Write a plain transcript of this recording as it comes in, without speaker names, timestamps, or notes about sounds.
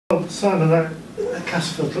Well, Simon, at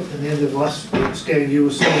Castleford in the end of last week's game, you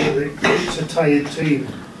were saying that it's a tired team.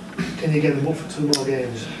 Can you get them up for 2 more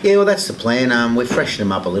games? Yeah, well, that's the plan. We've freshened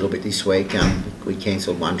them up a little bit this week. We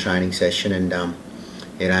cancelled one training session, and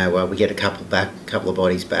we get a couple of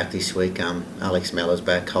bodies back this week. Alex Mellor's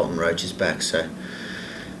back, Colton Roach is back. So,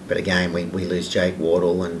 but again, we lose Jake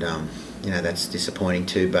Wardle, and that's disappointing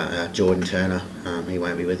too. But Jordan Turner, he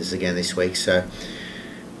won't be with us again this week. So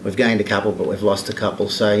we've gained a couple, but we've lost a couple.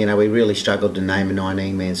 So we really struggled to name a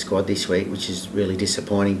 19-man squad this week, which is really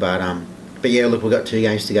disappointing. But yeah, look, we've got 2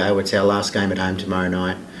 games to go. It's our last game at home tomorrow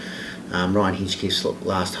night. Ryan Hinchcliffe's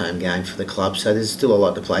last home game for the club, so there's still a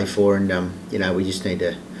lot to play for, and we just need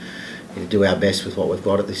to do our best with what we've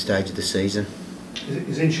got at this stage of the season.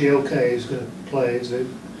 Is Hinchy okay? He's going to play? He's got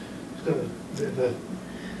a bit of a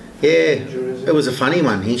injury, it was a funny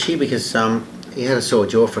one, Hinchy, because he had a sore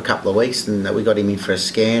jaw for a couple of weeks, and we got him in for a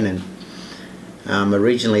scan, and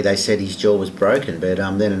originally they said his jaw was broken, but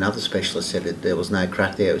then another specialist said that there was no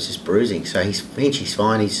crack there, it was just bruising. So Hinchy's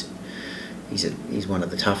fine. He's one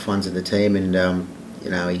of the tough ones in the team, and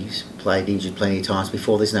he's played injured plenty of times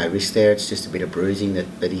before. There's no risk there. It's just a bit of bruising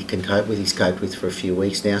that he can cope with. He's coped with for a few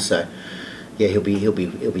weeks now. So yeah, he'll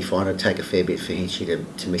be fine. It'll take a fair bit for Hinchy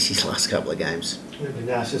to miss his last couple of games. It'd be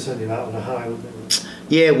nice to send him out on a high, wouldn't it?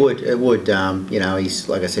 Yeah, it would. He's,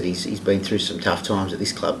 like I said, he's been through some tough times at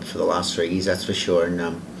this club for the last 3 years, that's for sure.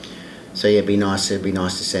 And so yeah, it'd be nice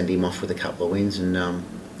to send him off with a couple of wins. And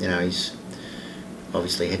he's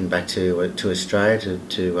obviously heading back to Australia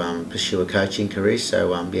to pursue a coaching career.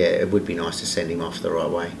 So yeah, it would be nice to send him off the right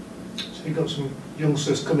way. So you've got some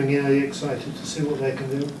youngsters coming in. Are you excited to see what they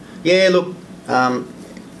can do? Yeah, look,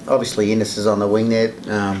 obviously Innes is on the wing there.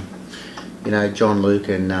 John, Luke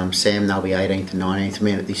and Sam, they'll be 18th and 19th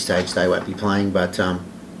men at this stage. They won't be playing, but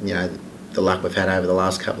the luck we've had over the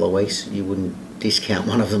last couple of weeks, you wouldn't discount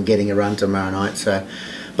one of them getting a run tomorrow night. So,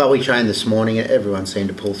 but we trained this morning. Everyone seemed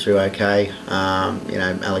to pull through okay.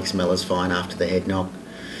 Alex Mellor's fine after the head knock.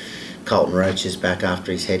 Colton Roach is back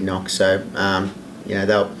after his head knock. So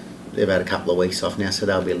they've had a couple of weeks off now, so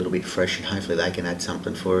they'll be a little bit fresh, and hopefully they can add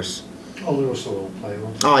something for us. Ollie Russell will play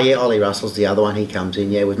one. Oh yeah, Ollie Russell's the other one. He comes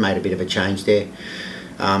in. Yeah, we've made a bit of a change there.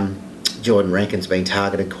 Jordan Rankin's been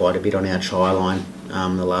targeted quite a bit on our try line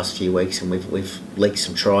the last few weeks, and we've leaked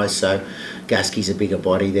some tries. So Gaskey's a bigger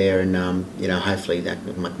body there, and hopefully that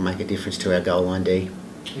will make a difference to our goal line D.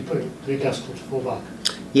 You put Gaskell to full back.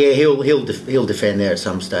 Yeah, he'll defend there at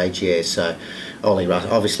some stage. Yeah, so Ollie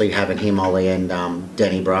Russell, obviously having him, Ollie, and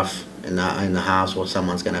Danny Brough in the halves, or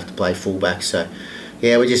someone's going to have to play full back. So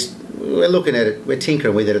yeah, we're looking at it. We're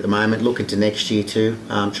tinkering with it at the moment. Looking to next year too,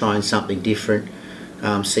 trying something different.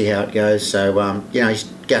 See how it goes. So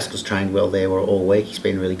Gaskell's trained well there all week. He's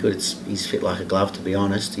been really good. He's fit like a glove, to be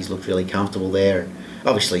honest. He's looked really comfortable there.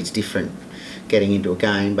 Obviously, it's different getting into a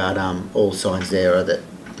game, but all signs there are that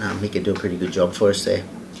he could do a pretty good job for us there.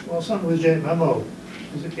 Well, something with Jake Memo.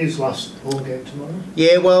 Is it his last home game tomorrow?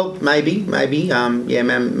 Yeah, well, maybe.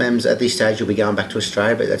 Mem's at this stage will be going back to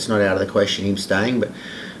Australia, but that's not out of the question, him staying. But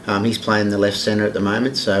he's playing the left centre at the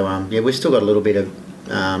moment. So we've still got a little bit of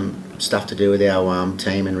stuff to do with our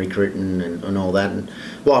team and recruiting and all that. And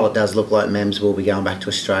while it does look like Mems will be going back to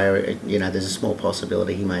Australia, there's a small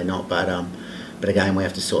possibility he may not. But again, we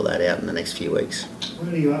have to sort that out in the next few weeks.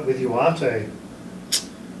 Where are you at with Uarte?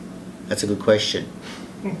 That's a good question.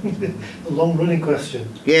 A long-running question.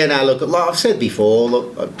 Yeah, no, look, like I've said before,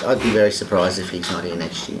 look, I'd be very surprised if he's not here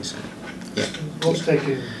next year. So, yeah. What's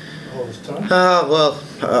taking all this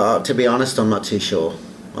time? To be honest, I'm not too sure.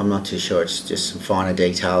 It's just some finer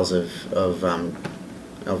details of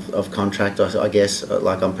contract, I guess.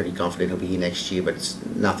 Like, I'm pretty confident he'll be here next year, but it's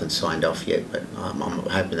nothing signed off yet. But I'm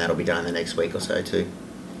hoping that'll be done in the next week or so too.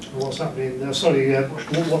 What's happening? What are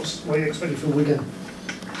you expecting from Wigan?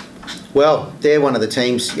 Well, they're one of the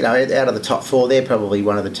teams, out of the top 4, they're probably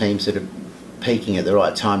one of the teams that are peaking at the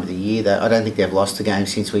right time of the year. I don't think they've lost a game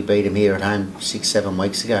since we beat them here at home 6-7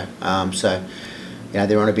 weeks ago. So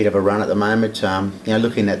they're on a bit of a run at the moment.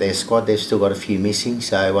 Looking at their squad, they've still got a few missing,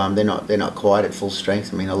 so they're not quite at full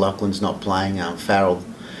strength. I mean, Lachlan's not playing, Farrell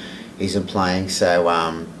isn't playing,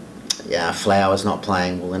 so Flower's not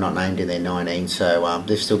playing. Well, they're not named in their 19, so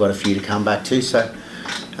they've still got a few to come back to. So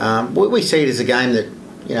we see it as a game that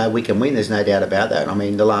we can win. There's no doubt about that. I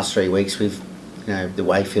mean, the last 3 weeks the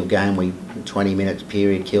Wakefield game, 20-minute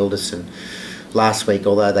period killed us, and last week,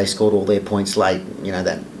 although they scored all their points late,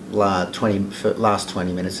 that last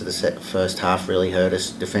 20 minutes of the first half really hurt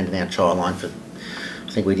us, defending our try line for,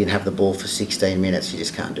 I think we didn't have the ball for 16 minutes. You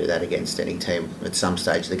just can't do that against any team. At some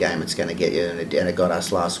stage of the game, it's going to get you, and it got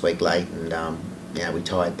us last week late, and we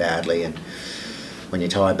tied badly, and when you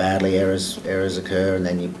tie badly, errors occur, and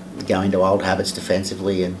then you go into old habits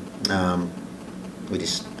defensively, and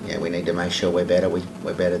we need to make sure we're better.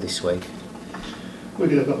 We're better this week.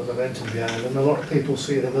 Wigan have got the momentum behind them. A lot of people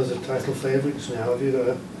see them as the title favourites now. Have you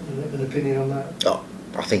got an opinion on that? Oh,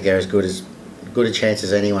 I think they're as good a chance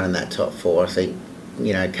as anyone in that top four. I think,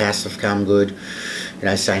 Cass have come good.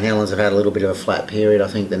 St Helens have had a little bit of a flat period. I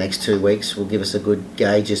think the next 2 weeks will give us a good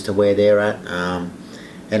gauge as to where they're at.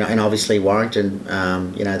 And obviously Warrington,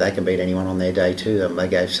 they can beat anyone on their day too. They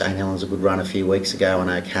gave St Helens a good run a few weeks ago. I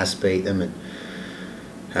know Cass beat them,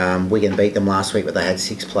 and Wigan beat them last week, but they had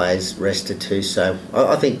 6 players rested too. So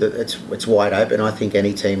I think that it's wide open. I think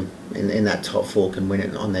any team in that top four can win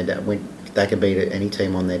it on their day. They can beat any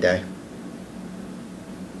team on their day.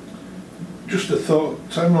 Just a thought,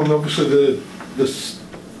 Simon, obviously the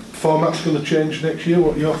format's going to change next year.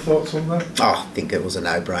 What are your thoughts on that? Oh, I think it was a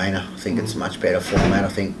no-brainer. I think it's a much better format. I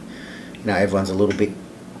think, everyone's a little bit,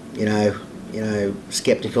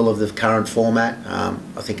 sceptical of the current format.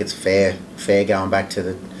 I think it's fair going back to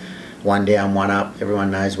the one down, one up.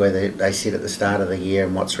 Everyone knows where they sit at the start of the year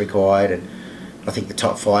and what's required. And I think the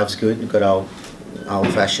top five's good. You've got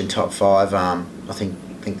old-fashioned top five. I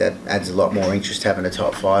think that adds a lot more interest having a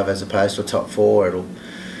top five as opposed to a top four.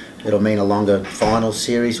 It'll mean a longer final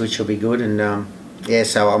series, which will be good. And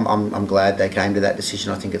so I'm glad they came to that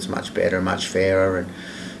decision. I think it's much better, much fairer,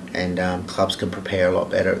 and clubs can prepare a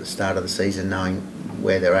lot better at the start of the season, knowing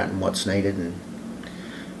where they're at and what's needed. And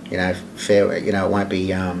fair. It won't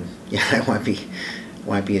be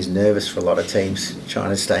won't be as nervous for a lot of teams trying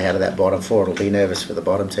to stay out of that bottom four. It'll be nervous for the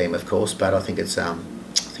bottom team, of course, but I think it's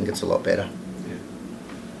a lot better.